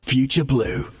Future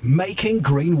Blue, making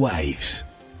green waves.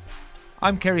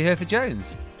 I'm Kerry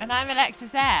Herford-Jones. And I'm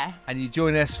Alexis Eyre. And you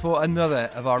join us for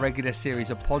another of our regular series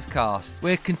of podcasts.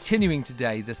 We're continuing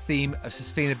today the theme of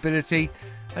sustainability.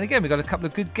 And again, we've got a couple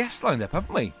of good guests lined up,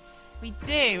 haven't we? We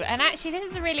do. And actually,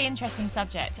 this is a really interesting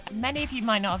subject. Many of you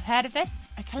might not have heard of this.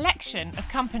 A collection of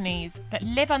companies that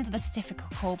live under the certificate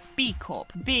called B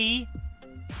Corp. B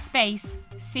space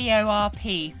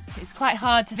C-O-R-P. It's quite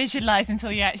hard to visualise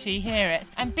until you actually hear it.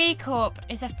 And B Corp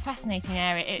is a fascinating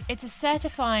area. It's a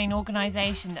certifying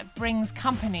organisation that brings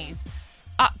companies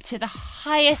up to the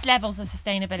highest levels of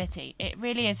sustainability. It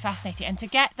really is fascinating. And to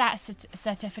get that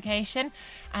certification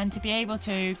and to be able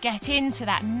to get into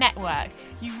that network,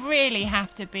 you really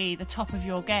have to be the top of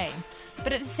your game.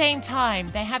 But at the same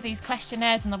time, they have these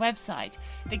questionnaires on the website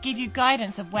that give you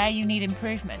guidance of where you need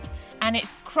improvement. And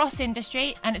it's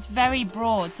cross-industry and it's very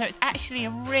broad. So it's actually a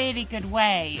really good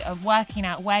way of working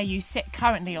out where you sit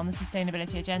currently on the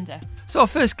sustainability agenda. So our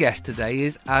first guest today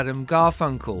is Adam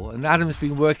Garfunkel. And Adam's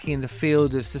been working in the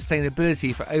field of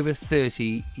sustainability for over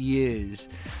 30 years.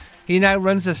 He now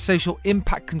runs a social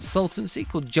impact consultancy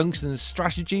called Junction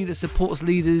Strategy that supports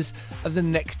leaders of the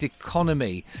next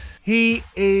economy. He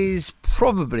is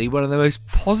probably one of the most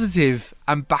positive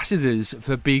ambassadors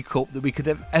for B Corp that we could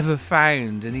have ever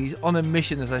found. And he's on a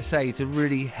mission, as I say, to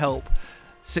really help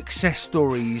success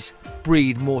stories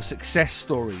breed more success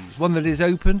stories. One that is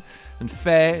open and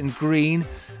fair and green.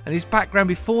 And his background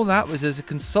before that was as a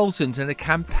consultant and a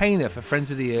campaigner for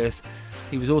Friends of the Earth.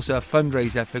 He was also a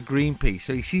fundraiser for Greenpeace,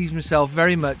 so he sees himself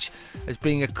very much as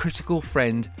being a critical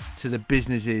friend to the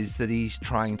businesses that he's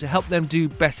trying to help them do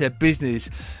better business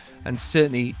and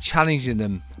certainly challenging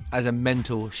them as a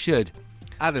mentor should.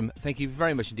 Adam, thank you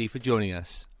very much indeed for joining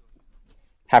us.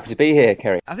 Happy to be here,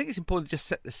 Kerry. I think it's important to just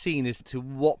set the scene as to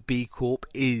what B Corp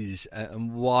is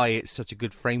and why it's such a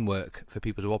good framework for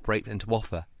people to operate and to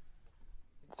offer.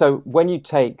 So when you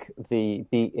take the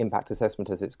B Impact Assessment,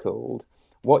 as it's called,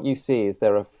 what you see is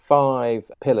there are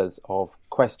 5 pillars of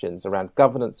questions around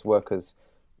governance, workers,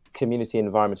 community,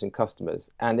 environment, and customers.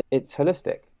 And it's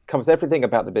holistic, covers everything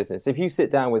about the business. If you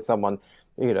sit down with someone,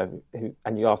 and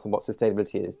you ask them what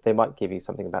sustainability is, they might give you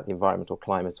something about the environment or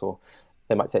climate, or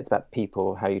they might say it's about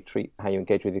people, how you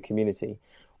engage with your community.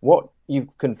 What you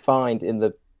can find in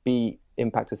the B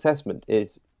Impact Assessment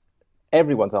is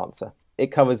everyone's answer. It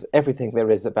covers everything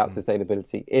there is about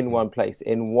sustainability in one place,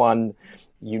 in one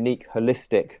unique,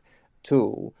 holistic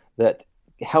tool that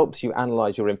helps you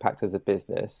analyze your impact as a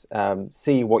business,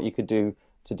 see what you could do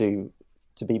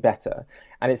to be better.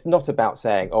 And it's not about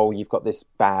saying, oh, you've got this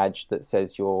badge that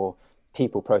says your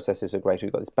people processes are great, or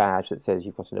you've got this badge that says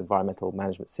you've got an environmental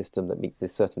management system that meets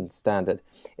this certain standard.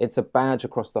 It's a badge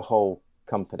across the whole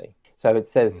company. So it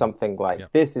says something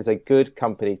like, this is a good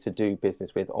company to do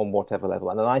business with on whatever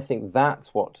level. And I think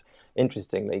that's what,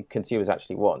 interestingly, consumers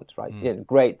actually want, right?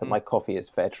 Great that my coffee is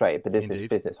fair trade, but this is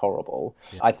business horrible.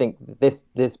 Yeah. I think this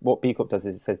what B Corp does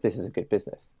is it says this is a good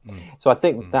business. So I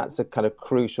think that's a kind of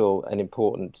crucial and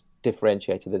important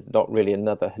differentiator. There's not really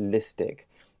another holistic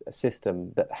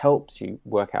system that helps you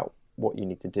work out what you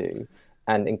need to do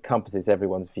and encompasses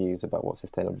everyone's views about what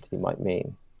sustainability might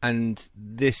mean. And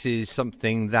this is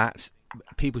something that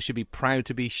people should be proud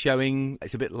to be showing.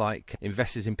 It's a bit like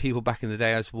Investors in People back in the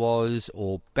day as was,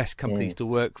 or Best Companies to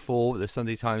Work For, the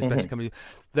Sunday Times Best Companies.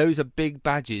 Those are big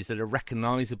badges that are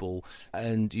recognisable.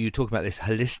 And you talk about this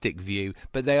holistic view,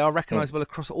 but they are recognisable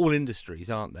across all industries,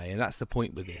 aren't they? And that's the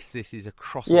point with this. This is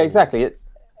across all. Exactly.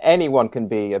 Anyone can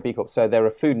be a B Corp. So there are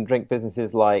food and drink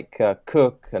businesses like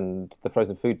Cook and the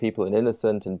frozen food people in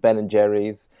Innocent and Ben and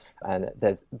Jerry's. And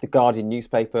there's the Guardian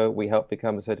newspaper. We helped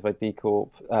become a certified B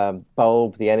Corp.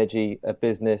 Bulb, the energy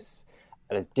business.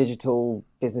 And there's digital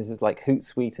businesses like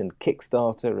Hootsuite and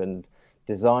Kickstarter and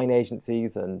design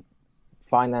agencies and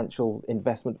financial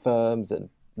investment firms and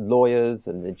lawyers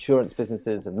and insurance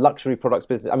businesses and luxury products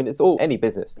business. I mean, it's all any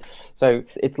business. So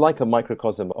it's like a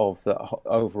microcosm of the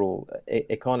overall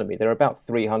economy. There are about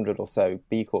 300 or so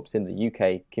B Corps in the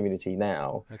UK community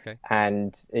now,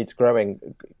 and it's growing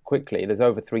quickly. There's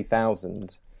over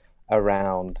 3,000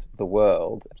 around the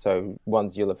world. So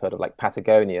ones you'll have heard of, like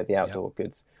Patagonia, the outdoor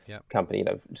goods company,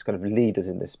 just kind of leaders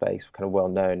in this space, kind of well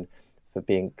known for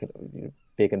being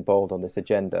big and bold on this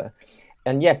agenda.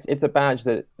 And yes, it's a badge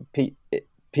that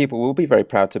people will be very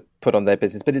proud to put on their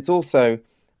business, but it's also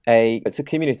it's a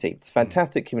community. It's a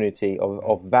fantastic community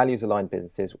of values-aligned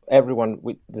businesses.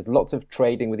 There's lots of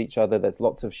trading with each other. There's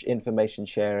lots of information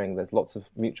sharing. There's lots of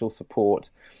mutual support.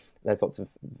 There's lots of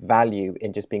value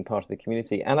in just being part of the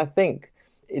community. And I think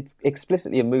it's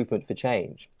explicitly a movement for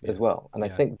change as well. And I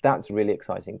think that's really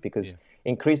exciting because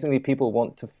increasingly people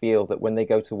want to feel that when they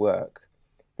go to work,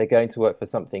 they're going to work for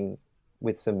something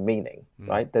with some meaning,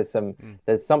 right? There's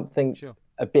something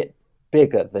a bit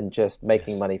bigger than just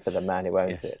making money for the man who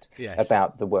owns it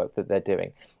about the work that they're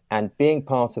doing. And being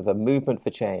part of a movement for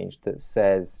change that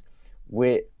says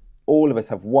all of us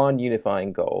have one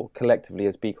unifying goal collectively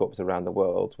as B Corps around the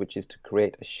world, which is to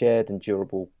create a shared and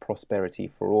durable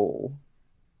prosperity for all.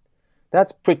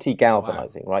 That's pretty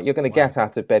galvanizing, right? You're going to get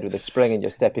out of bed with a spring in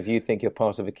your step if you think you're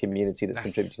part of a community that's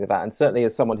contributing to that. And certainly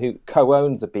as someone who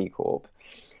co-owns a B Corp,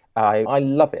 I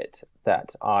love it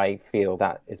that I feel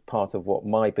that is part of what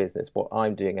my business, what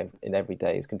I'm doing in every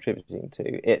day is contributing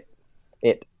to.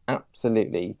 It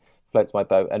absolutely floats my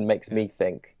boat and makes me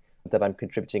think that I'm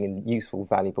contributing in useful,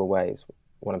 valuable ways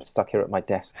when I'm stuck here at my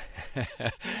desk.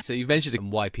 So you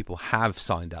mentioned why people have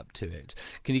signed up to it.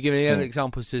 Can you give any other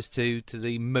examples as to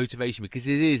the motivation? Because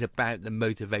it is about the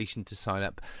motivation to sign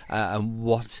up and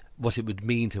what it would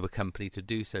mean to a company to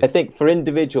do so. I think for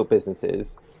individual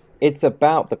businesses, it's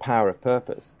about the power of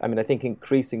purpose. I mean, I think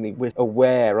increasingly we're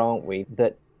aware, aren't we,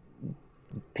 that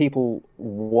people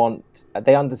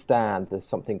they understand there's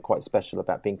something quite special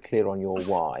about being clear on your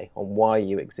why, on why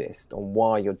you exist, on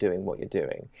why you're doing what you're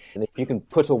doing. And if you can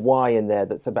put a why in there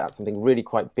that's about something really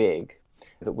quite big,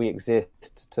 that we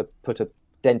exist to put a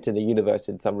dent in the universe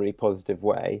in some really positive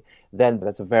way, then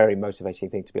that's a very motivating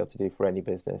thing to be able to do for any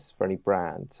business, for any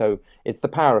brand. So it's the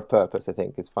power of purpose, I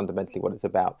think, is fundamentally what it's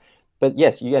about. But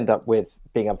yes, you end up with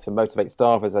being able to motivate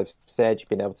staff, as I've said. You've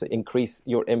been able to increase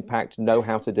your impact, know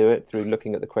how to do it through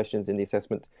looking at the questions in the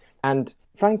assessment. And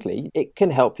frankly, it can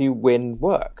help you win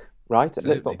work, right?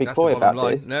 Absolutely. Let's not be coy about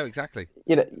this. No, exactly.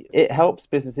 It helps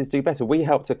businesses do better. We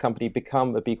helped a company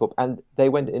become a B Corp, and they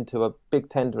went into a big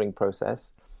tendering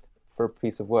process for a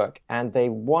piece of work, and they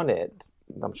won it.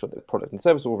 I'm sure the product and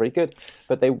service were very good,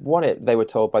 but they won it, they were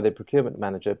told by the procurement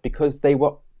manager, because they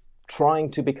were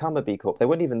trying to become a B Corp. They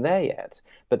weren't even there yet,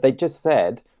 but they just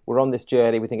said, we're on this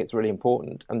journey, we think it's really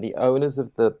important. And the owners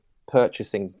of the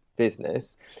purchasing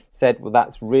business said, well,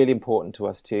 that's really important to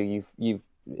us too. You've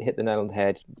hit the nail on the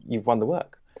head. You've won the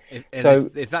work.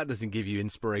 If that doesn't give you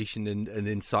inspiration and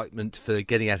incitement for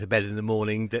getting out of bed in the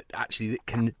morning, that actually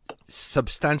can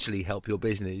substantially help your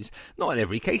business, not in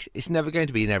every case, it's never going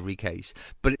to be in every case,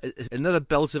 but it's another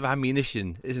belt of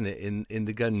ammunition, isn't it, in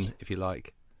the gun, if you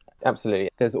like. Absolutely.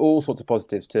 There's all sorts of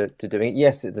positives to doing it.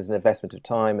 Yes, there's an investment of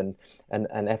time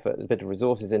and effort, a bit of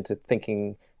resources into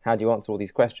thinking, how do you answer all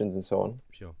these questions and so on.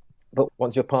 Sure. But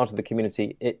once you're part of the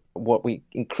community, what we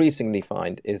increasingly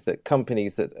find is that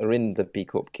companies that are in the B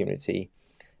Corp community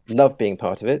love being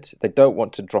part of it. They don't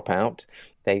want to drop out.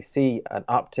 They see an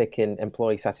uptick in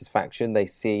employee satisfaction. They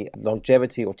see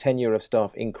longevity or tenure of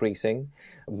staff increasing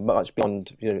much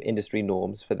beyond industry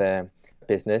norms for their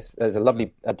business. There's a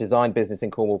lovely design business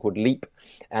in Cornwall called Leap,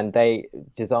 and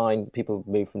people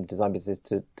move from design business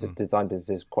to design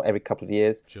businesses every couple of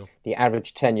years. Sure. The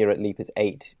average tenure at Leap is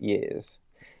 8 years.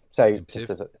 So just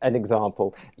as an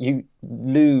example, you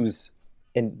lose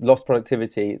in lost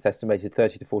productivity, it's estimated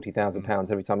 £30,000 to £40,000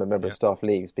 every time a member of staff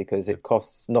leaves, because it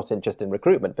costs not just in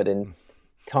recruitment, but in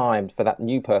time for that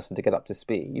new person to get up to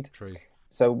speed. True.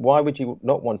 So why would you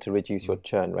not want to reduce your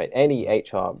churn rate? Any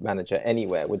HR manager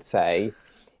anywhere would say,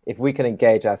 if we can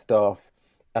engage our staff,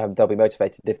 they'll be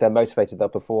motivated. If they're motivated, they'll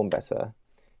perform better.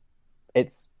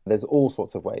 There's all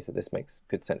sorts of ways that this makes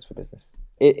good sense for business.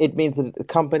 It means that the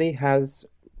company has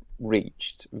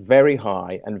reached very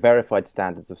high and verified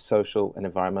standards of social and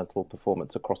environmental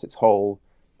performance across its whole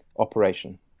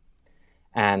operation.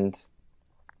 And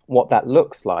what that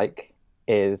looks like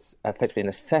is effectively an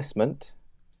assessment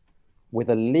with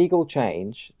a legal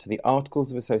change to the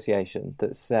Articles of Association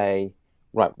that say,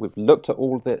 right, we've looked at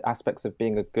all the aspects of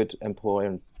being a good employer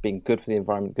and being good for the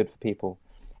environment, good for people,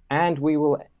 and we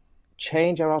will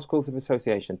change our Articles of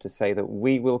Association to say that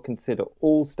we will consider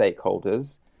all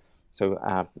stakeholders, so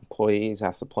our employees,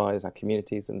 our suppliers, our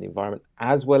communities and the environment,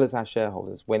 as well as our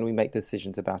shareholders, when we make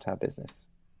decisions about our business.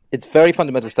 It's very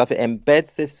fundamental stuff. It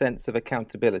embeds this sense of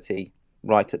accountability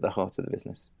right at the heart of the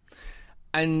business.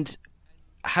 And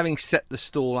having set the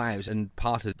stall out and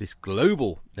part of this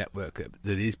global network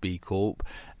that is B Corp,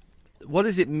 what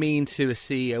does it mean to a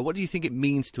CEO? What do you think it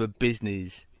means to a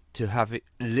business to have it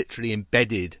literally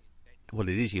embedded, what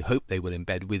it is you hope they will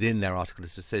embed within their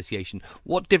Articles of Association?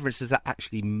 What difference does that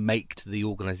actually make to the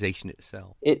organisation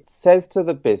itself? It says to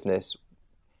the business,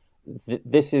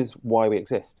 this is why we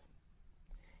exist.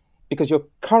 Because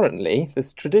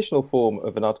this traditional form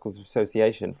of an Articles of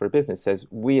Association for a business says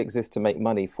we exist to make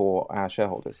money for our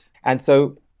shareholders. And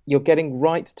so you're getting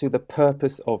right to the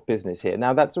purpose of business here.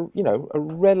 Now, that's a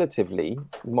relatively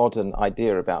modern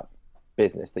idea about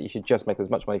business, that you should just make as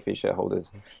much money for your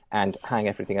shareholders and hang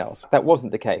everything else. That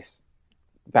wasn't the case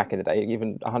back in the day,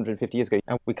 even 150 years ago.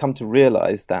 And we come to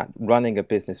realize that running a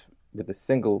business with a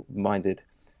single-minded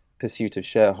pursuit of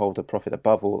shareholder profit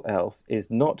above all else is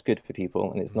not good for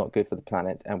people, and it's not good for the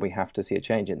planet, and we have to see a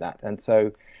change in that. And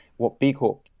so what B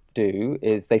Corp do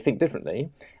is they think differently,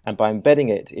 and by embedding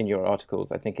it in your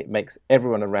articles, I think it makes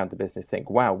everyone around the business think,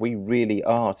 wow, we really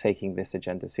are taking this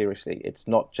agenda seriously. It's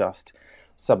not just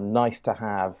some nice to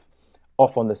have,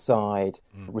 off on the side,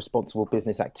 responsible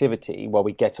business activity while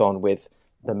we get on with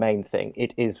the main thing.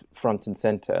 It is front and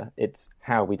center. It's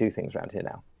how we do things around here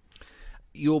now.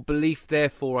 Your belief,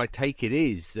 therefore, I take it,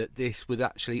 is that this would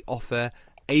actually offer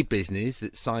a business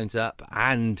that signs up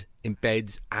and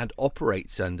embeds and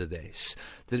operates under this,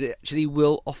 that it actually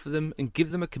will offer them and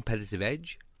give them a competitive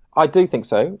edge? I do think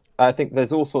so. I think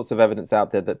there's all sorts of evidence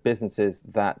out there that businesses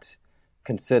that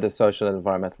consider social and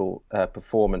environmental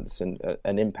performance and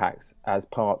impacts as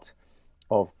part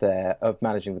of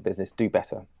managing the business do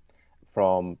better,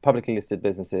 from publicly listed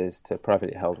businesses to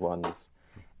privately held ones.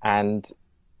 And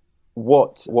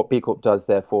what B Corp does,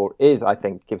 therefore, is, I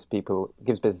think, gives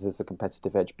businesses a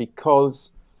competitive edge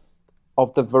because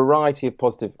of the variety of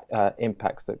positive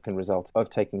impacts that can result of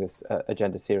taking this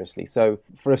agenda seriously. So,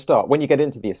 for a start, when you get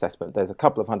into the assessment, there's a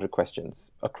couple of hundred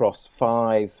questions across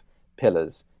 5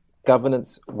 pillars: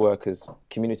 governance, workers,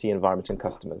 community, environment, and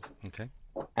customers. Okay.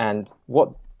 And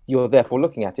what you're therefore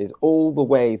looking at is all the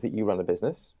ways that you run a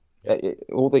business,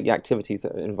 all the activities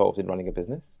that are involved in running a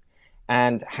business,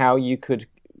 and how you could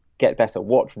get better,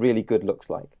 what really good looks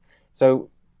like. So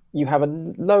you have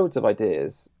loads of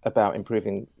ideas about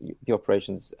improving the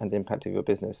operations and the impact of your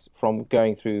business from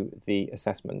going through the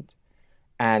assessment.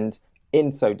 And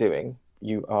in so doing,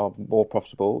 you are more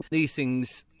profitable. These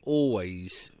things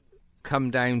always come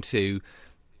down to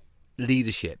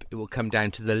leadership. It will come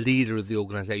down to the leader of the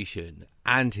organisation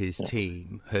and his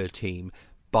team, her team,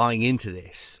 buying into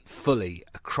this fully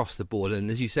across the board.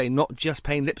 And as you say, not just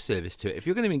paying lip service to it. If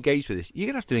you're going to engage with this, you're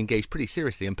going to have to engage pretty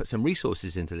seriously and put some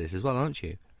resources into this as well, aren't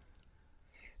you?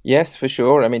 Yes, for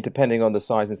sure. I mean, depending on the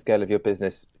size and scale of your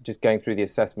business, just going through the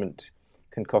assessment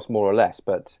can cost more or less.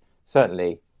 But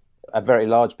certainly a very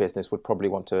large business would probably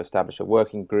want to establish a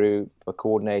working group, a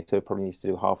coordinator, probably needs to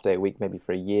do a half day a week, maybe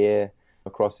for a year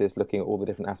across this, looking at all the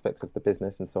different aspects of the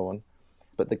business and so on.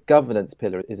 But the governance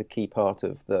pillar is a key part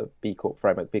of the B Corp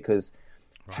framework because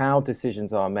how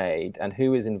decisions are made and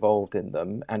who is involved in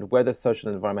them and whether social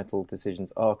and environmental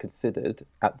decisions are considered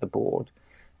at the board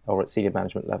or at senior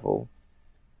management level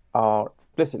are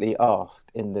explicitly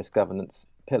asked in this governance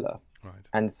pillar. Right.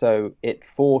 And so it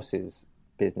forces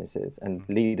businesses and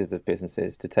leaders of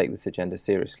businesses to take this agenda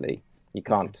seriously. You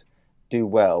can't do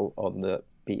well on the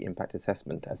B impact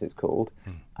assessment, as it's called,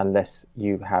 unless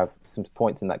you have some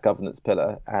points in that governance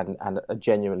pillar and are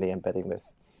genuinely embedding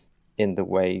this in the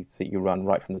way that you run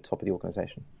right from the top of the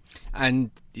organisation. And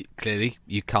clearly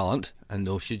you can't, and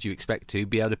nor should you expect to,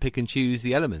 be able to pick and choose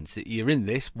the elements. You're in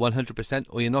this 100%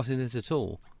 or you're not in it at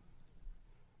all.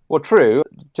 Well, true.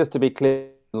 Just to be clear,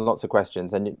 lots of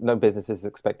questions, and no business is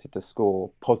expected to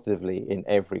score positively in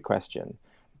every question.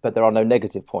 But there are no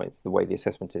negative points the way the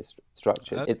assessment is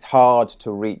structured. It's hard to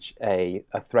reach a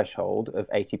threshold of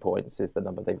 80 points is the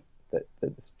number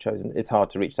that's chosen. It's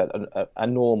hard to reach that.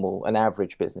 An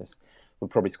average business would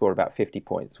probably score about 50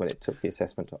 points when it took the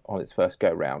assessment on its first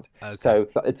go round. Okay. So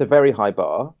it's a very high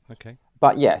bar. Okay.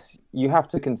 But yes, you have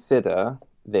to consider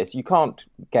this. You can't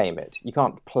game it. You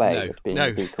can't play it being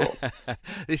a B Corp.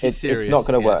 This is serious. It's not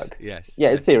going to work. Yes. Yeah,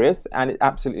 it's serious, and it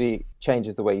absolutely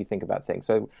changes the way you think about things.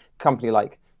 So a company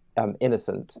like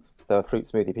Innocent, the fruit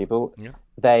smoothie people,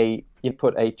 you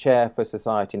put a chair for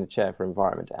society and a chair for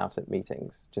environment out at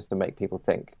meetings just to make people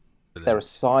think. There are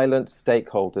silent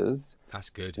stakeholders. That's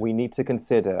good. We need to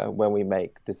consider when we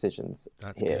make decisions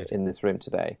in this room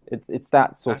today. It's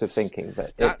that sort of thinking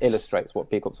that it illustrates what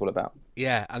B Corp's all about.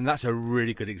 Yeah, and that's a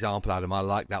really good example, Adam. I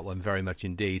like that one very much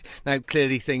indeed. Now,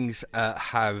 clearly things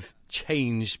have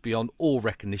changed beyond all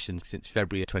recognition since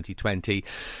February 2020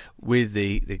 with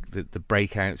the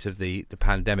breakouts of the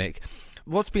pandemic.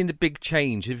 What's been the big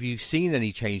change? Have you seen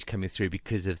any change coming through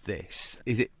because of this?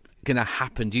 Is it going to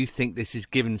happen? Do you think this has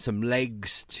given some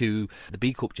legs to the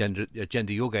B Corp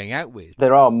agenda you're going out with?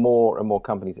 There are more and more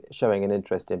companies showing an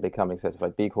interest in becoming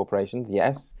certified B corporations,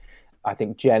 yes. I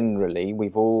think generally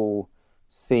we've all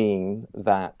seen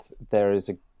that there is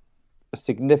a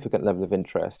significant level of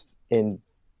interest in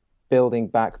building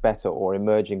back better or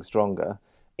emerging stronger.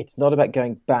 It's not about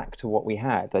going back to what we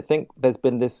had. I think there's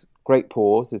been this great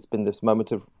pause. There's been this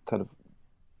moment of kind of,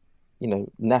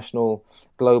 national,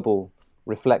 global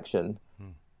reflection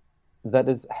that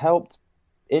has helped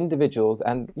individuals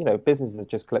and, businesses are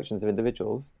just collections of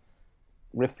individuals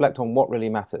reflect on what really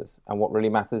matters. And what really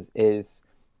matters is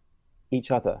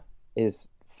each other, is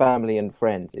family and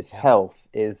friends, is health,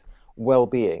 is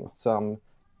well-being. Some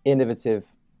innovative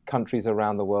countries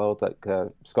around the world, like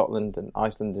Scotland and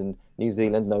Iceland and New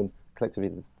Zealand, known collectively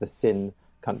as the SIN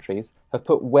countries, have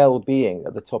put well-being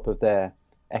at the top of their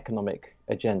economic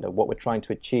agenda. What we're trying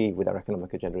to achieve with our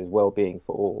economic agenda is well-being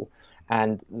for all.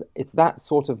 And it's that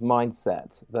sort of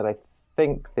mindset that I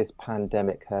think this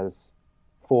pandemic has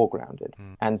foregrounded.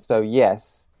 And so,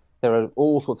 yes, there are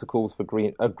all sorts of calls for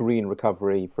a green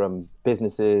recovery from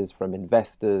businesses, from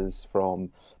investors, from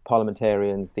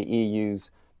parliamentarians. The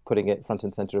EU's putting it front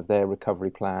and centre of their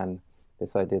recovery plan,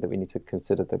 this idea that we need to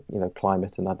consider the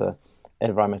climate and other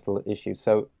environmental issues.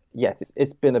 So, yes,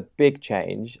 it's been a big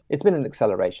change. It's been an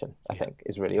acceleration, I think,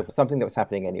 is really something that was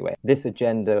happening anyway. This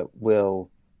agenda will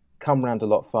come around a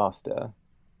lot faster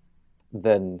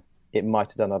than it might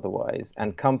have done otherwise.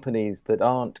 And companies that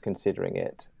aren't considering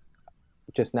it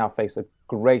just now face a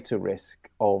greater risk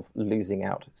of losing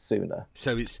out sooner.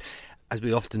 So it's, as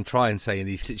we often try and say in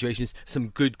these situations, some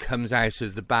good comes out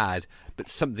of the bad, but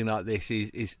something like this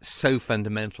is so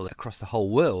fundamental across the whole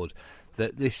world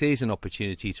that this is an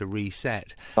opportunity to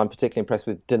reset. I'm particularly impressed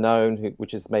with Danone,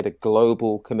 which has made a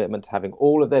global commitment to having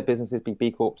all of their businesses be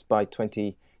B Corps by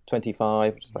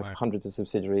 2025, which is like hundreds of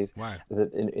subsidiaries. Wow.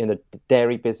 In a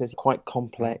dairy business, quite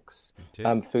complex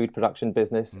food production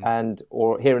business.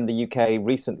 Or here in the UK,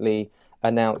 recently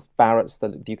announced Barratt's,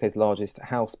 the UK's largest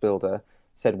house builder,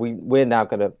 said we're now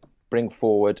going to bring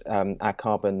forward our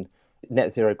carbon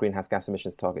net zero greenhouse gas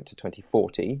emissions target to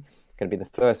 2040. Going to be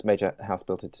the first major house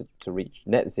builder to reach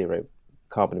net zero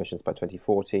carbon emissions by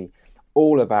 2040.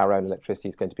 All of our own electricity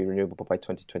is going to be renewable by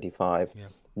 2025. Yeah.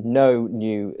 No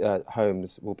new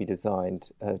homes will be designed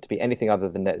to be anything other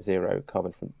than net zero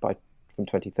carbon from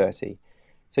 2030.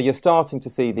 So you're starting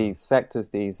to see these sectors,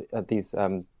 these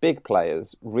big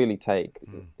players, really take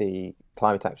the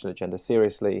climate action agenda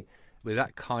seriously. With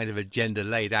that kind of agenda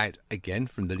laid out again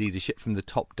from the leadership, from the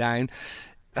top down,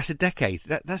 that's a decade.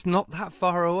 That's not that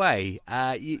far away.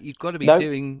 You've got to be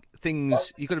doing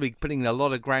things. You've got to be putting a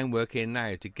lot of groundwork in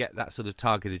now to get that sort of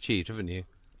target achieved, haven't you?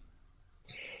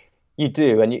 You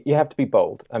do, and you have to be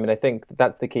bold. I mean, I think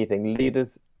that's the key thing.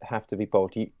 Leaders have to be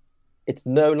bold. It's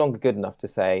no longer good enough to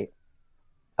say,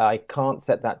 I can't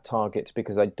set that target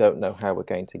because I don't know how we're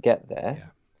going to get there. Yeah.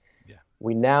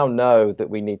 We now know that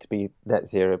we need to be net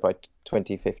zero by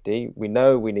 2050. We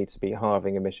know we need to be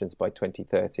halving emissions by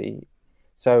 2030.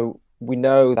 So we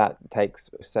know that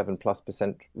takes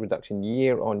 7+% reduction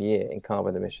year on year in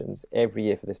carbon emissions every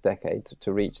year for this decade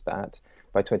to reach that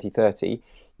by 2030.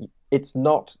 It's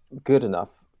not good enough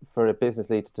for a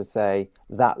business leader to say,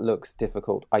 that looks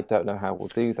difficult, I don't know how we'll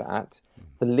do that.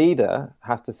 The leader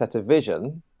has to set a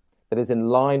vision that is in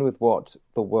line with what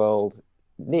the world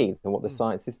needs and what the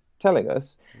science is telling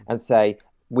us, and say,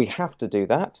 we have to do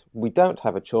that. We don't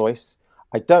have a choice.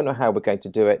 I don't know how we're going to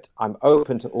do it. I'm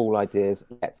open to all ideas.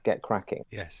 Let's get cracking.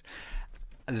 Yes.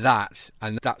 That's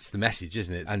the message,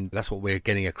 isn't it? And that's what we're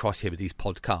getting across here with these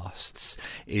podcasts,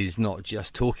 is not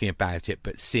just talking about it,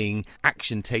 but seeing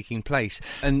action taking place.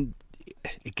 And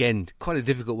again, quite a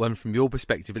difficult one from your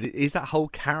perspective, but it is that whole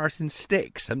carrot and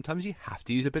stick. Sometimes you have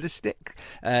to use a bit of stick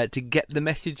to get the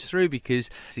message through, because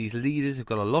these leaders have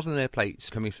got a lot on their plates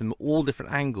coming from all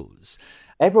different angles.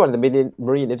 Everyone in the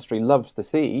marine industry loves the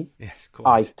sea. Yes, of course.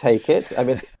 I take it. I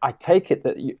mean, I take it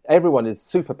that everyone is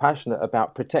super passionate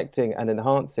about protecting and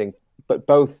enhancing, but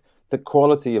both the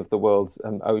quality of the world's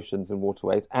oceans and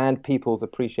waterways and people's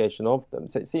appreciation of them.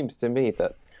 So it seems to me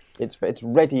that it's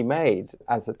ready-made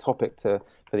as a topic for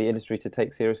the industry to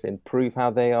take seriously and prove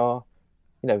how they are,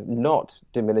 not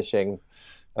diminishing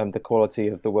the quality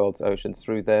of the world's oceans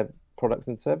through their products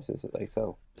and services that they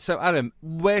sell. So, Adam,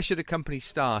 where should a company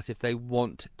start if they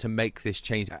want to make this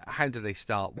change? How do they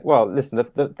start? Well, listen,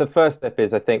 the first step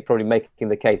is, I think, probably making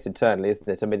the case internally, isn't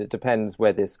it? I mean, it depends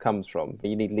where this comes from.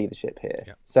 You need leadership here.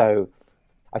 Yeah. So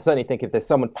I certainly think if there's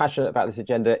someone passionate about this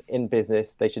agenda in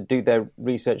business, they should do their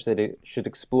research. They should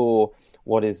explore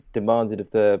what is demanded of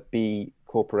the B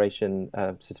Corporation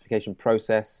certification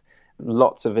process.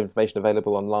 Lots of information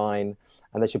available online.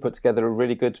 And they should put together a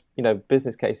really good,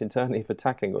 business case internally for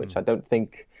tackling it, which I don't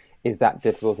think is that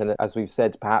difficult. And as we've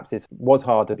said, perhaps it was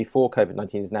harder before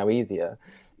COVID-19, is now easier.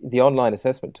 The online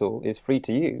assessment tool is free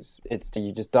to use.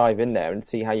 You just dive in there and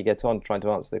see how you get on trying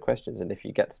to answer the questions. And if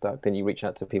you get stuck, then you reach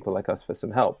out to people like us for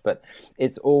some help. But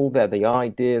it's all there. The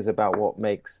ideas about what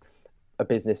makes a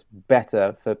business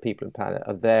better for people and planet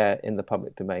are there in the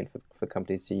public domain for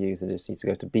companies to use, and just need to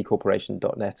go to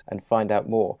bcorporation.net and find out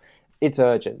more. It's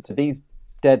urgent. These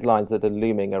deadlines that are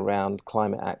looming around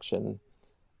climate action,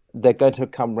 they're going to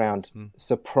come round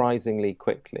surprisingly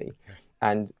quickly.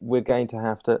 And we're going to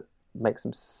have to make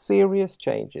some serious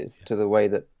changes to the way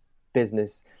that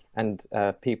business and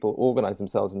people organize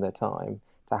themselves in their time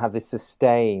to have this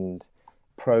sustained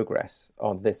progress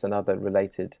on this and other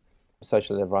related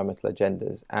social and environmental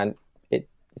agendas. And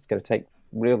it's going to take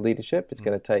real leadership, it's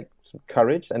going to take some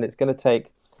courage, and it's going to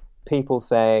take people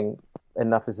saying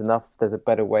enough is enough, there's a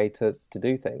better way to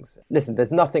do things. Listen,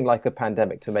 there's nothing like a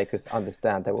pandemic to make us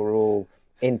understand that we're all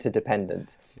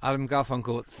interdependent. Adam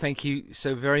Garfunkel, thank you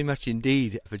so very much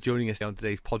indeed for joining us on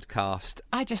today's podcast.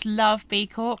 I just love B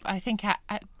Corp. I think,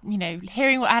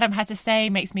 hearing what Adam had to say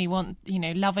makes me want,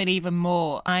 love it even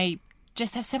more. I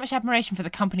just have so much admiration for the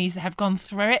companies that have gone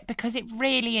through it, because it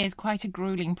really is quite a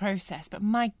grueling process, but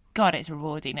my God, it's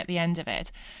rewarding at the end of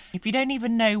it. If you don't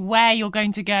even know where you're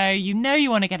going to go, you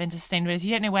want to get into sustainability,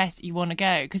 you don't know where you want to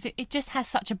go, because it just has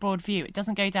such a broad view. It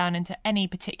doesn't go down into any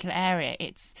particular area.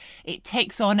 It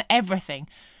takes on everything,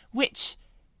 which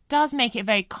does make it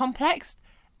very complex,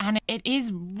 and it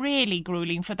is really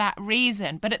grueling for that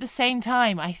reason. But at the same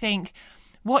time, I think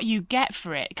what you get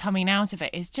for it coming out of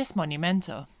it is just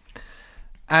monumental.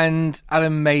 And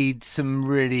Adam made some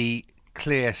really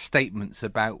clear statements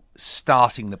about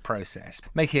starting the process,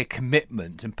 making a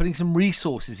commitment and putting some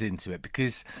resources into it,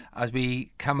 because as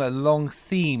we come a long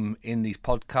theme in these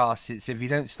podcasts, it's if you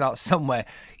don't start somewhere,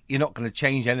 you're not going to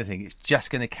change anything. It's just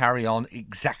going to carry on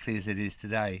exactly as it is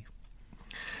today.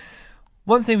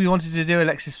 One thing we wanted to do,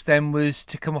 Alexis, then was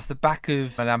to come off the back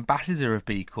of an ambassador of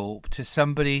B Corp to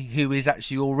somebody who is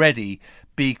actually already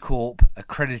B Corp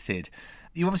accredited.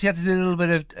 You obviously had to do a little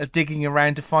bit of digging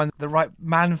around to find the right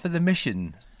man for the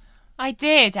mission. I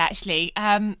did, actually.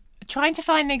 Trying to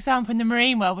find an example in the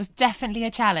marine world was definitely a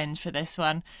challenge for this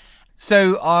one.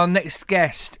 So our next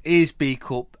guest is B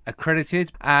Corp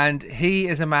accredited, and he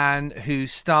is a man who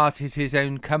started his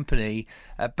own company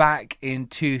back in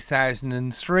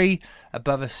 2003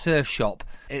 above a surf shop.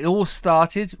 It all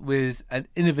started with an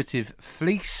innovative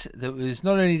fleece that was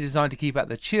not only designed to keep out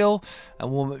the chill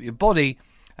and warm up your body,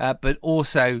 but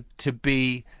also to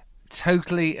be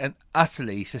totally and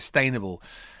utterly sustainable.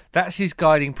 That's his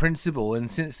guiding principle,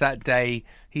 and since that day,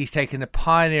 he's taken a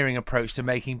pioneering approach to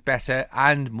making better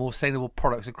and more sustainable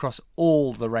products across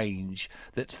all the range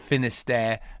that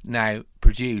Finisterre now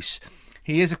produce.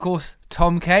 He is, of course,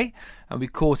 Tom Kay, and we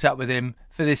caught up with him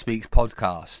for this week's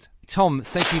podcast. Tom,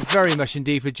 thank you very much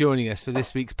indeed for joining us for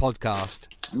this week's podcast.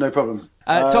 No problem.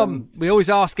 Tom, we always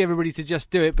ask everybody to just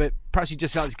do it, but perhaps you'd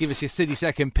just like to give us your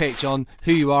 30-second pitch on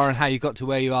who you are and how you got to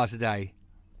where you are today.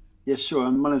 Yeah, sure.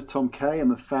 My name is Tom Kay. I'm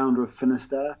the founder of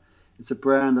Finisterre. It's a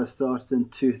brand I started in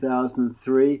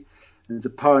 2003, and it's a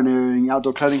pioneering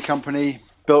outdoor clothing company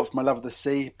built for my love of the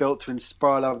sea, built to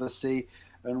inspire love of the sea,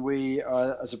 and we,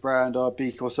 as a brand, are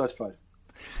B Corp certified.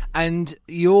 And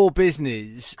your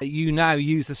business, you now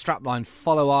use the strapline,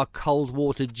 follow our cold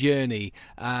water journey,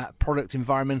 product,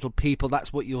 environmental, people.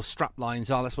 That's what your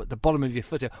straplines are. That's what the bottom of your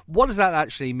footer. What does that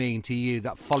actually mean to you,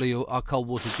 that follow our cold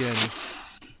water journey?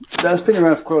 That's been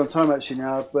around for quite a long time actually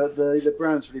now, but the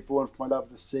brand's really born from my love of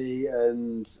the sea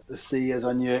and the sea as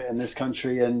I knew it in this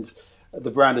country, and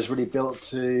the brand is really built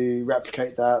to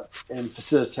replicate that and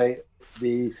facilitate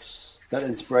that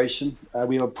inspiration.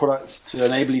 We have products to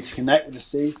enable you to connect with the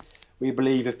sea. We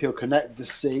believe if people connect with the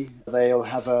sea, they'll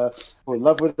fall in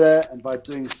love with it, and by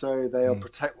doing so, they'll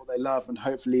protect what they love and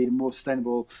hopefully lead a more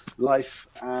sustainable life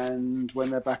and when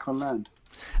they're back on land.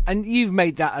 And you've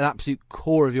made that an absolute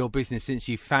core of your business since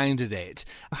you founded it.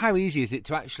 How easy is it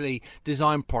to actually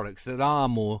design products that are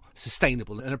more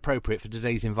sustainable and appropriate for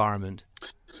today's environment?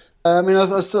 I mean,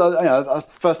 the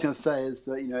first thing I'd say is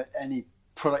that any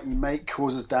product you make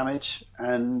causes damage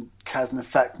and has an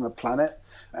effect on the planet,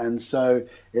 and so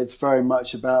it's very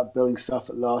much about building stuff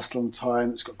that lasts a long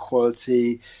time. It's got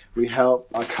quality. We help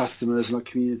our customers and our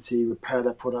community repair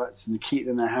their products and keep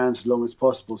them in their hands for as long as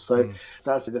possible. So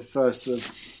that's one of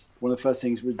the first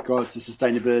things with regards to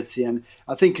sustainability. And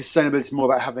I think sustainability is more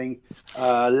about having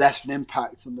less of an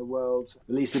impact on the world,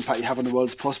 the least impact you have on the world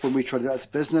as possible. And we try to do that as a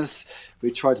business.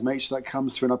 We try to make sure that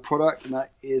comes through in our product, and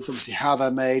that is obviously how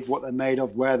they're made, what they're made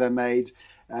of, where they're made,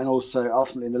 and also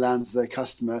ultimately in the lands of their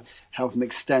customer, help them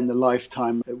extend the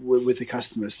lifetime with the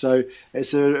customer. So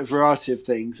it's a variety of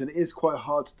things, and it is quite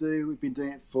hard to do. We've been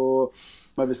doing it for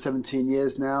over 17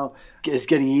 years now. It's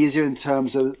getting easier in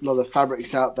terms of a lot of the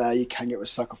fabrics out there. You can get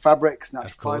recycled fabrics,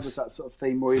 natural fibers, that sort of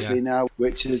thing more easily now,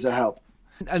 which is a help.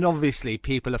 And obviously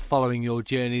people are following your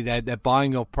journey, they're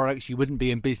buying your products. You wouldn't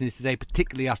be in business today,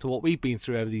 particularly after what we've been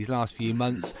through over these last few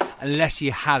months, unless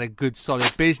you had a good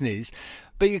solid business.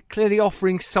 But you're clearly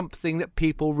offering something that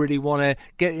people really want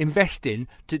to invest in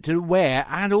to wear,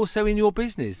 and also in your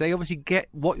business. They obviously get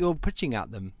what you're pitching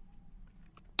at them.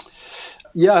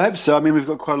 Yeah, I hope so. I mean, we've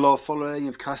got quite a lot of following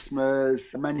of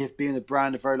customers. Many have been in the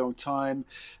brand a very long time.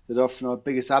 They're often our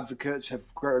biggest advocates. We have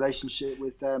a great relationship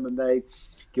with them, and they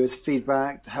give us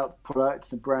feedback to help the product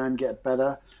and the brand get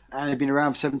better. And they've been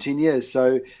around for 17 years.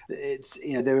 So it's,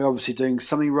 they're obviously doing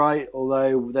something right,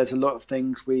 although there's a lot of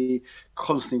things we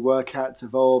constantly work at to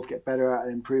evolve, get better at,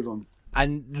 and improve on.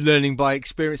 And learning by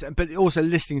experience, but also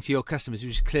listening to your customers,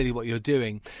 which is clearly what you're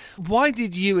doing. Why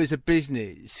did you as a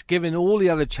business, given all the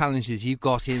other challenges you've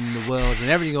got in the world and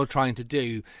everything you're trying to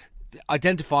do,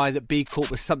 identify that B Corp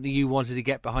was something you wanted to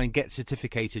get behind, get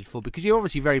certificated for? Because you're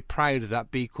obviously very proud of that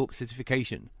B Corp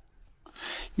certification.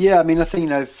 Yeah, I mean, I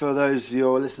think, for those of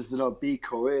your listeners that are not B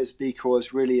Corp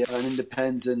is really an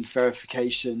independent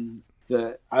verification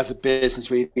that as a business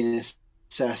we've been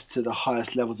assessed to the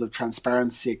highest levels of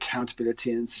transparency,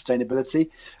 accountability and sustainability.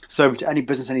 So to any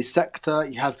business, any sector,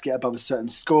 you have to get above a certain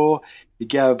score. You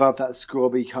get above that score,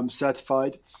 become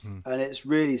certified. And it's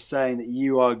really saying that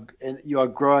you are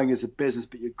growing as a business,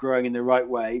 but you're growing in the right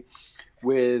way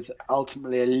with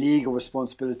ultimately a legal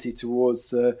responsibility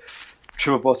towards the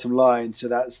triple bottom line. So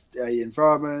that's the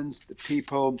environment, the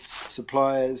people,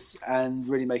 suppliers, and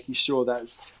really making sure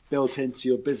that's built into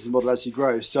your business model as you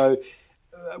grow. So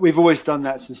we've always done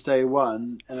that since day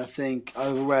one, and I think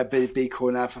I was aware of B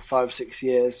Corp now for 5 or 6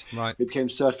 years. Right. We became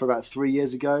certified about 3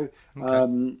 years ago. Okay.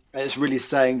 And it's really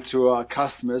saying to our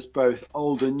customers, both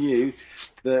old and new,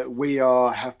 that we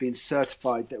have been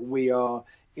certified, that we are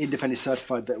independently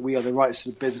certified, that we are the right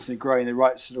sort of business and growing the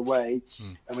right sort of way,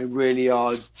 and we really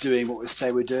are doing what we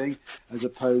say we're doing, as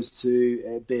opposed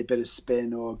to be a bit of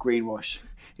spin or greenwash.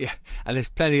 Yeah, and there's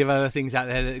plenty of other things out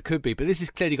there that it could be, but this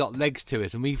has clearly got legs to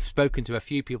it, and we've spoken to a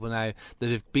few people now that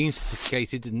have been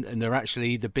certificated and are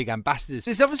actually the big ambassadors.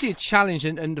 There's obviously a challenge,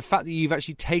 and the fact that you've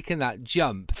actually taken that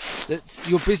jump, that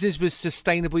your business was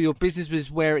sustainable, your business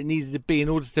was where it needed to be in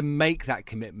order to make that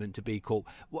commitment to B Corp.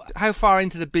 How far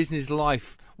into the business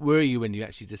life were you when you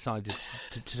actually decided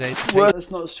to take? Well,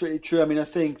 that's not strictly true. I mean, I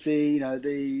think as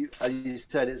you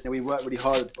said, we worked really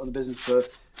hard on the business for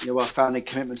our founding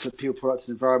commitment to people, products,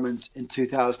 and environment in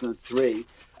 2003,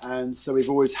 and so we've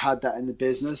always had that in the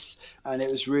business. And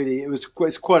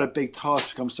it's quite a big task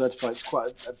to become certified. It's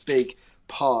quite a big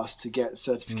pass to get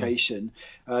certification.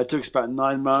 It took us about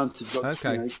 9 months. We've got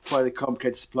quite a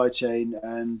complicated supply chain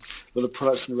and a lot of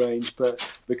products in the range,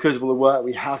 but because of all the work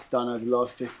we have done over the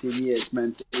last 15 years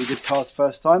meant we did pass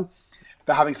first time.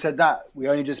 But having said that, we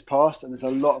only just passed, and there's a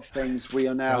lot of things we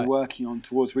are now working on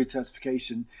towards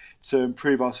recertification to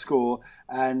improve our score.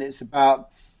 And it's about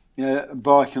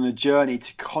embarking on a journey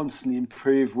to constantly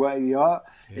improve where we are.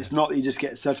 Yeah. It's not that you just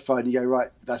get certified and you go, right,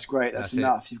 that's great, that's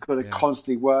enough. You've got to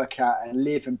constantly work at and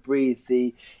live and breathe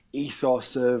the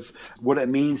ethos of what it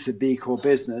means to be core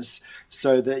business,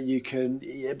 so that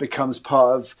it becomes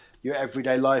part of your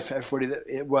everyday life for everybody that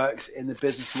it works in the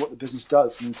business and what the business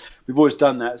does. And we've always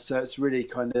done that, so it's really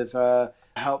kind of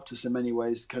helped us in many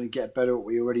ways kind of get better at what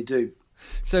we already do.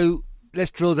 So let's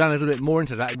drill down a little bit more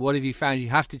into that. What have you found you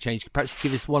have to change? Perhaps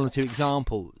give us 1 or 2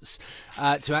 examples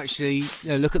to actually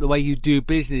look at the way you do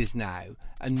business now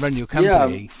and run your company. Yeah, I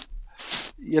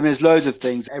mean, there's loads of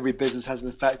things. Every business has an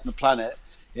effect on the planet.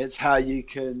 It's how you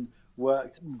can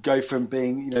go from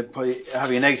being, probably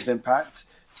having a negative impact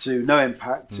to no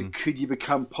impact to could you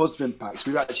become positive impacts.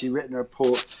 We've actually written a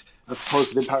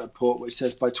positive impact report which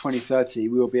says by 2030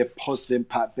 we will be a positive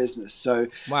impact business. So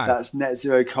that's net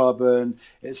zero carbon,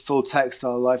 it's full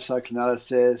textile life cycle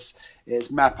analysis,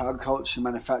 it's map agriculture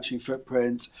manufacturing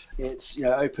footprint, it's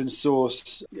open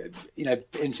source,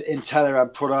 Intel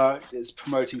around product, it's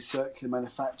promoting circular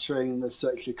manufacturing and the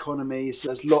circular economy. So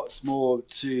there's lots more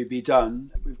to be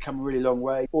done. We've come a really long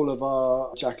way. All of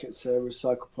our jackets are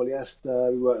recycled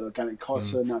polyester. We work with organic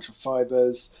cotton, natural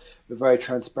fibers. We're very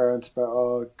transparent about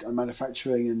our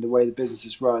manufacturing and the way the business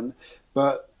is run.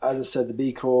 But as I said, the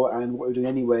B Corp and what we're doing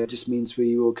anyway just means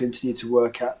we will continue to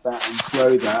work at that and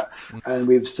grow that. And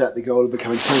we've set the goal of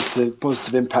becoming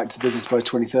positive impact to business by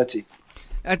 2030.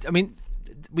 I mean,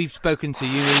 we've spoken to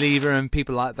Unilever and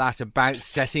people like that about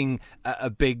setting a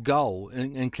big goal,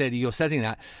 and clearly you're setting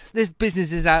that. There's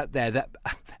businesses out there that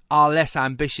are less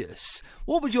ambitious.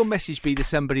 What would your message be to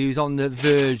somebody who's on the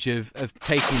verge of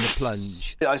taking the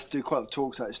plunge? I used to do quite a lot of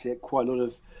talks actually at quite a lot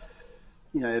of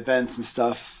events and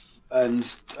stuff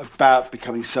and about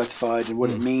becoming certified and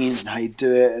what it means and how you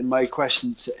do it. And my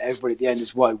question to everybody at the end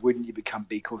is, why wouldn't you become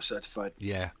B Corp certified?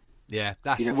 Yeah.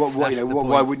 That's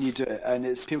why wouldn't you do it? And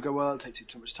it's people go, well, it takes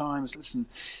too much time. So listen,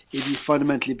 if you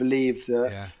fundamentally believe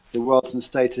that the world's in the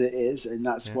state it is, and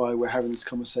that's why we're having this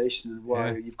conversation and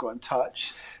why you've got in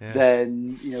touch,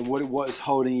 then what is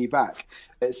holding you back?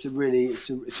 It's a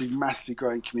massively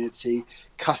growing community.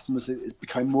 Customers, it's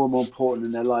becoming more and more important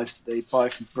in their lives, that they buy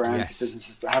from brands,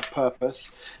 businesses that have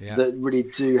purpose, that really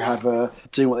do have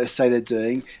doing what they say they're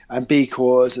doing. And B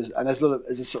Corp, and there's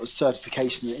a sort of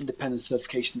certification, an independent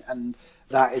certification, and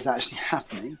that is actually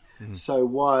happening. So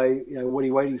why, what are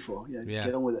you waiting for?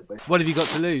 Get on with it. Basically. What have you got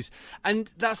to lose?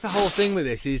 And that's the whole thing with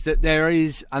this, is that there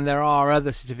are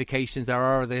other certifications, there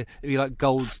are other, if you like,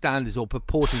 gold standards or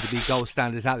purporting to be gold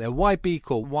standards out there. Why B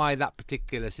Corp? Why that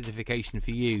particular certification for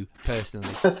you personally?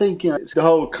 I think, it's the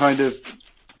whole kind of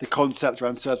the concept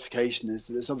around certification is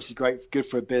that it's obviously good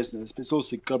for a business, but it's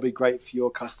also got to be great for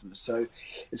your customers. So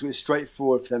it's really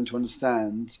straightforward for them to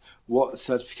understand what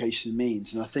certification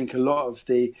means. And I think a lot of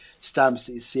the stamps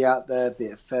that you see out there, be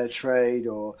it fair trade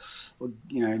or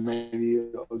maybe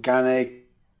organic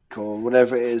or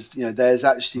whatever it is,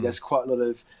 there's quite a lot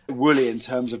of woolly in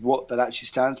terms of what that actually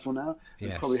stands for now.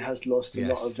 It probably has lost a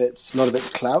lot of its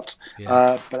clout.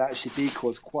 But actually B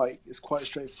Corp is quite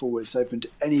straightforward. It's open to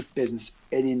any business,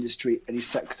 any industry, any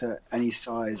sector, any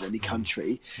size, any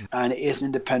country, and it is an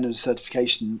independent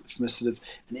certification from a sort of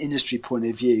an industry point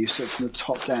of view. So from the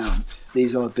top down,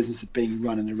 these are businesses being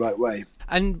run in the right way.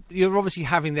 And you're obviously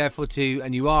having, therefore,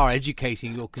 and you are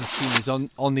educating your consumers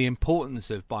on the importance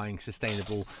of buying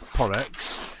sustainable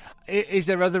products. Is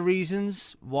there other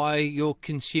reasons why your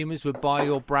consumers would buy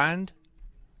your brand?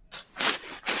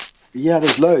 Yeah,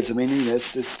 there's loads. I mean,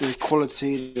 there's the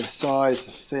quality, the size,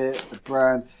 the fit, the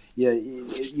brand.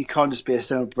 You can't just be a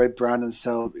sustainable brand and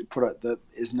sell a product that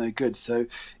is no good. So,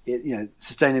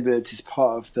 sustainability is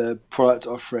part of the product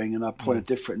offering and our point of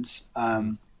difference.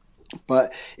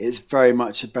 But it's very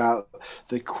much about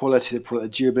the quality of the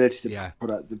product, the durability of the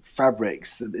product, the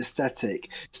fabrics, the aesthetic,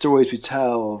 stories we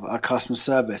tell, our customer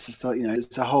service.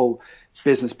 It's a whole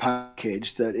business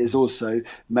package that is also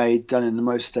done in the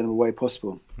most sustainable way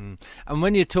possible. And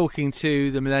when you're talking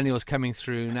to the millennials coming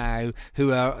through now,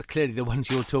 who are clearly the ones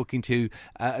you're talking to,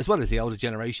 as well as the older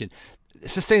generation,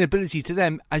 sustainability to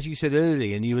them, as you said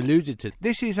earlier and you alluded to,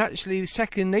 this is actually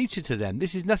second nature to them.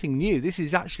 This is nothing new. This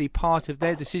is actually part of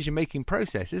their decision-making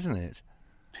process, isn't it?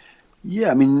 Yeah,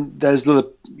 I mean, there's a lot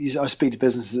of. I speak to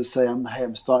businesses that say,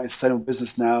 I'm starting a sustainable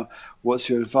business now. What's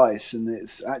your advice? And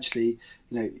it's actually,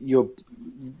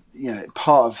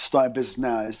 part of starting a business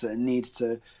now is that it needs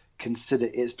to consider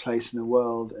its place in the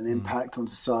world and impact on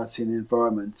society and the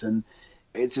environment. And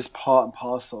it's just part and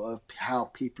parcel of how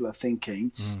people are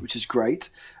thinking, which is great.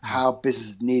 How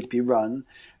businesses need to be run,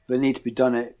 but they need to be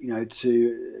done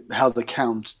to held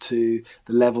account to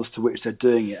the levels to which they're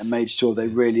doing it, and made sure they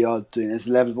really are doing it. There's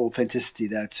a level of authenticity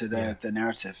there to their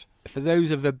narrative. For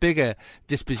those of a bigger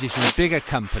disposition, a bigger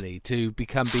company to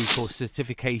become B Corp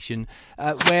certification,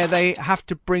 where they have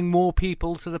to bring more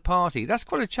people to the party, that's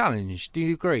quite a challenge. Do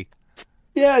you agree?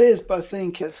 Yeah, it is, but I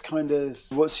think it's kind of,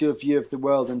 what's your view of the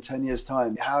world in 10 years'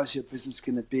 time? How's your business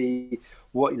going to be?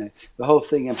 The whole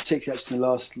thing, and particularly actually in the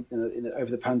last, over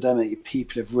the pandemic,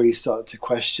 people have really started to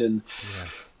question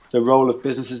the role of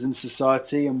businesses in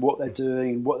society and what they're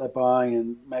doing and what they're buying,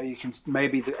 and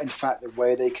in fact, the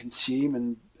way they consume,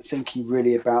 and thinking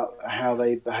really about how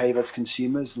they behave as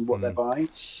consumers and what they're buying.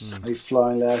 Are they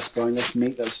flying less, buying less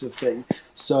meat, that sort of thing.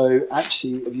 So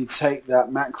actually, if you take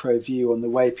that macro view on the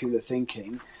way people are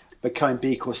thinking, becoming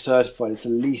B Corp certified is the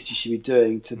least you should be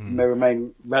doing to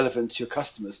remain relevant to your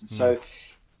customers. And so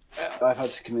I've had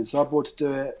to convince our board to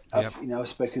do it. I've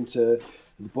spoken to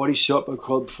the Body Shop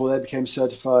before they became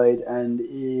certified, and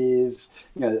if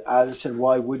as I said,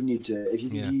 why wouldn't you do it?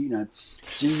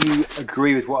 If do you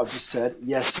agree with what I've just said?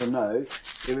 Yes or no?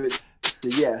 If it's a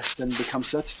yes, then become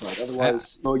certified.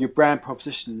 Otherwise, your brand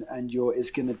proposition is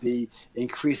going to be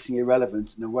increasingly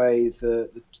irrelevant in a way the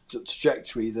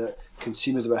trajectory that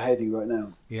consumers are behaving right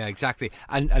now. Yeah, exactly.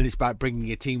 And it's about bringing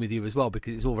your team with you as well,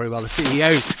 because it's all very well the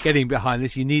CEO getting behind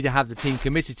this. You need to have the team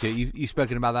committed to it. You've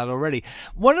spoken about that already.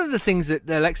 One of the things that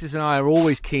Alexis and I are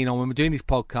always keen on when we're doing these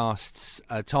podcasts,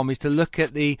 Tom, is to look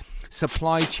at the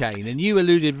supply chain. And you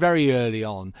alluded very early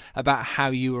on about how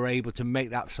you were able to make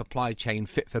that supply chain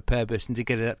fit for purpose and to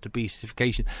get it up to B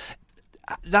certification.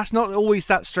 That's not always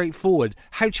that straightforward.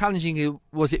 How challenging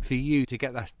was it for you to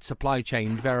get that supply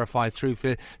chain verified through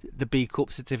for the B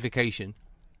Corp certification?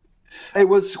 It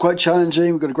was quite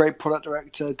challenging. We've got a great product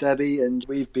director, Debbie, and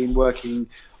we've been working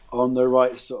on the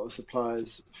right sort of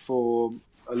suppliers for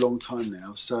a long time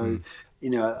now. So,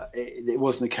 it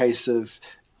wasn't a case of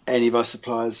any of our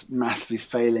suppliers massively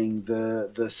failing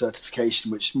the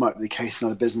certification, which might be the case in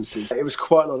other businesses. It was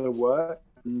quite a lot of work.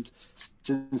 And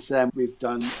since then, we've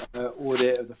done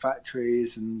audit of the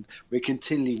factories, and we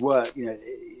continually work.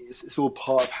 It's all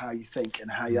part of how you think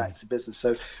and how you act as a business.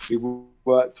 So we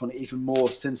worked on it even more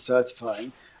since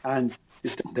certifying. And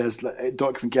there's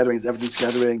document gatherings, evidence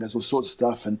gathering, there's all sorts of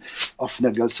stuff, and often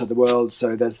at the other side of the world.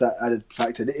 So there's that added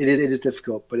factor. It is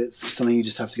difficult, but it's something you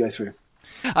just have to go through.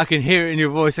 I can hear it in your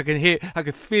voice. I can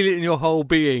feel it in your whole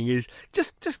being. Is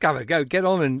just have a go, get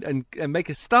on and make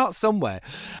a start somewhere.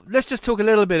 Let's just talk a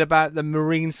little bit about the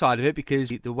marine side of it, because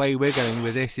the way we're going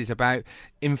with this is about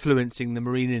influencing the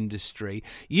marine industry.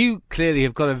 You clearly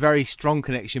have got a very strong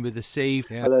connection with the sea.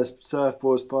 Yeah. There's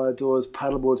surfboards by the doors,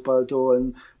 paddleboards by the door,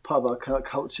 and part of our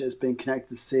culture is being connected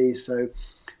to the sea. So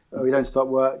we don't start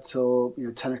work till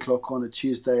 10 o'clock on a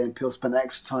Tuesday, and people spend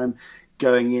extra time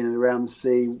going in and around the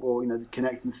sea, or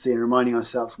connecting the sea and reminding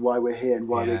ourselves why we're here and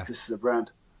why we exist as a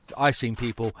brand. I've seen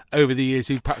people over the years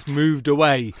who've perhaps moved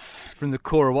away from the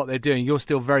core of what they're doing. You're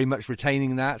still very much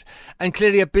retaining that, and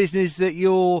clearly a business that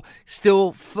you're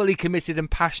still fully committed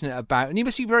and passionate about. And you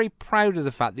must be very proud of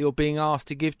the fact that you're being asked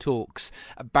to give talks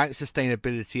about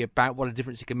sustainability, about what a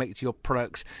difference it can make to your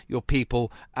products, your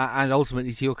people, and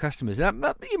ultimately to your customers. And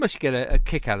you must get a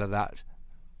kick out of that.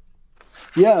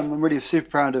 Yeah, I'm really super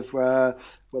proud of where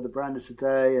the brand is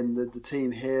today, and the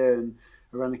team here and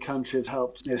around the country have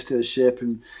helped steer the ship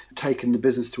and taken the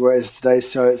business to where it is today.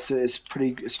 So it's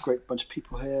a great bunch of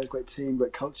people here, great team,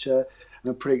 great culture,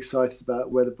 and I'm pretty excited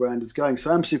about where the brand is going.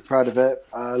 So I'm super proud of it.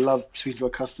 I love speaking to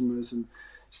our customers and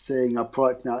seeing our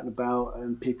product out and about,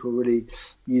 and people really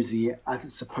using it as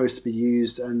it's supposed to be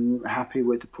used and happy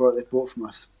with the product they bought from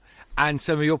us. And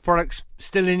some of your products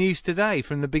still in use today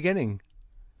from the beginning.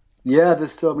 Yeah,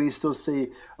 there's still. You still see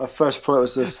our first product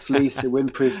was a fleece, a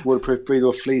windproof, waterproof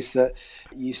breathable fleece that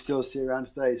you still see around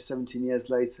today, 17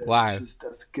 years later. Wow,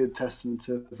 that's a good testament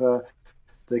of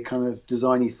the kind of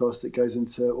design ethos that goes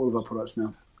into all of our products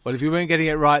now. Well, if you weren't getting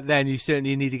it right then, you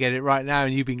certainly need to get it right now,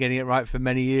 and you've been getting it right for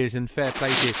many years, and fair play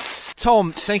to you.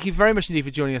 Tom, thank you very much indeed for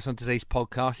joining us on today's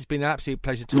podcast. It's been an absolute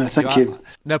pleasure talking to you. Thank you.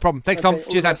 No problem. Thanks, Tom.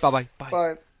 Cheers, and bye-bye.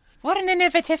 Bye. What an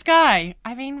innovative guy.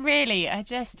 I mean, really,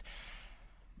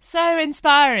 so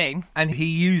inspiring. And he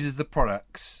uses the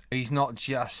products. He's not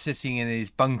just sitting in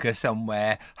his bunker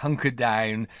somewhere, hunkered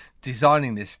down,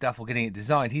 designing this stuff or getting it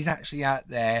designed. He's actually out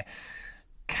there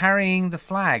carrying the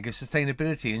flag of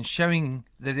sustainability and showing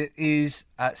that it is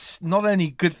not only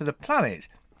good for the planet,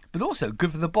 but also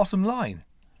good for the bottom line.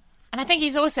 And I think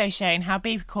he's also shown how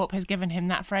B Corp has given him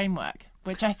that framework,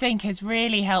 which I think has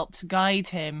really helped guide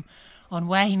him on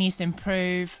where he needs to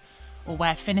improve, or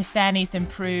where Finisterre needs to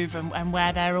improve, and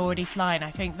where they're already flying. I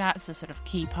think that's a sort of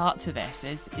key part to this,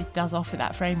 is it does offer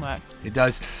that framework. It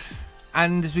does.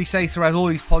 And as we say throughout all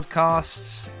these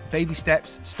podcasts, baby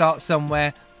steps, start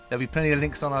somewhere. There'll be plenty of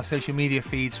links on our social media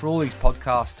feeds for all these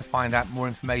podcasts to find out more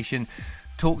information.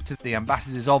 Talk to the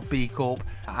ambassadors of B Corp,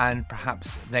 and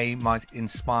perhaps they might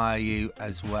inspire you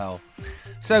as well.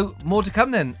 So, more to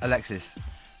come then, Alexis.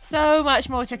 So much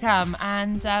more to come,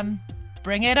 and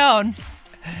bring it on.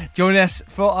 Join us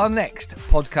for our next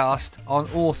podcast on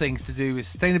all things to do with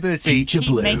sustainability. Future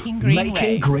Blue,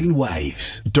 Making Green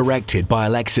Waves. Directed by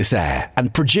Alexis Eyre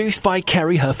and produced by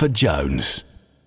Kerry Herford Jones.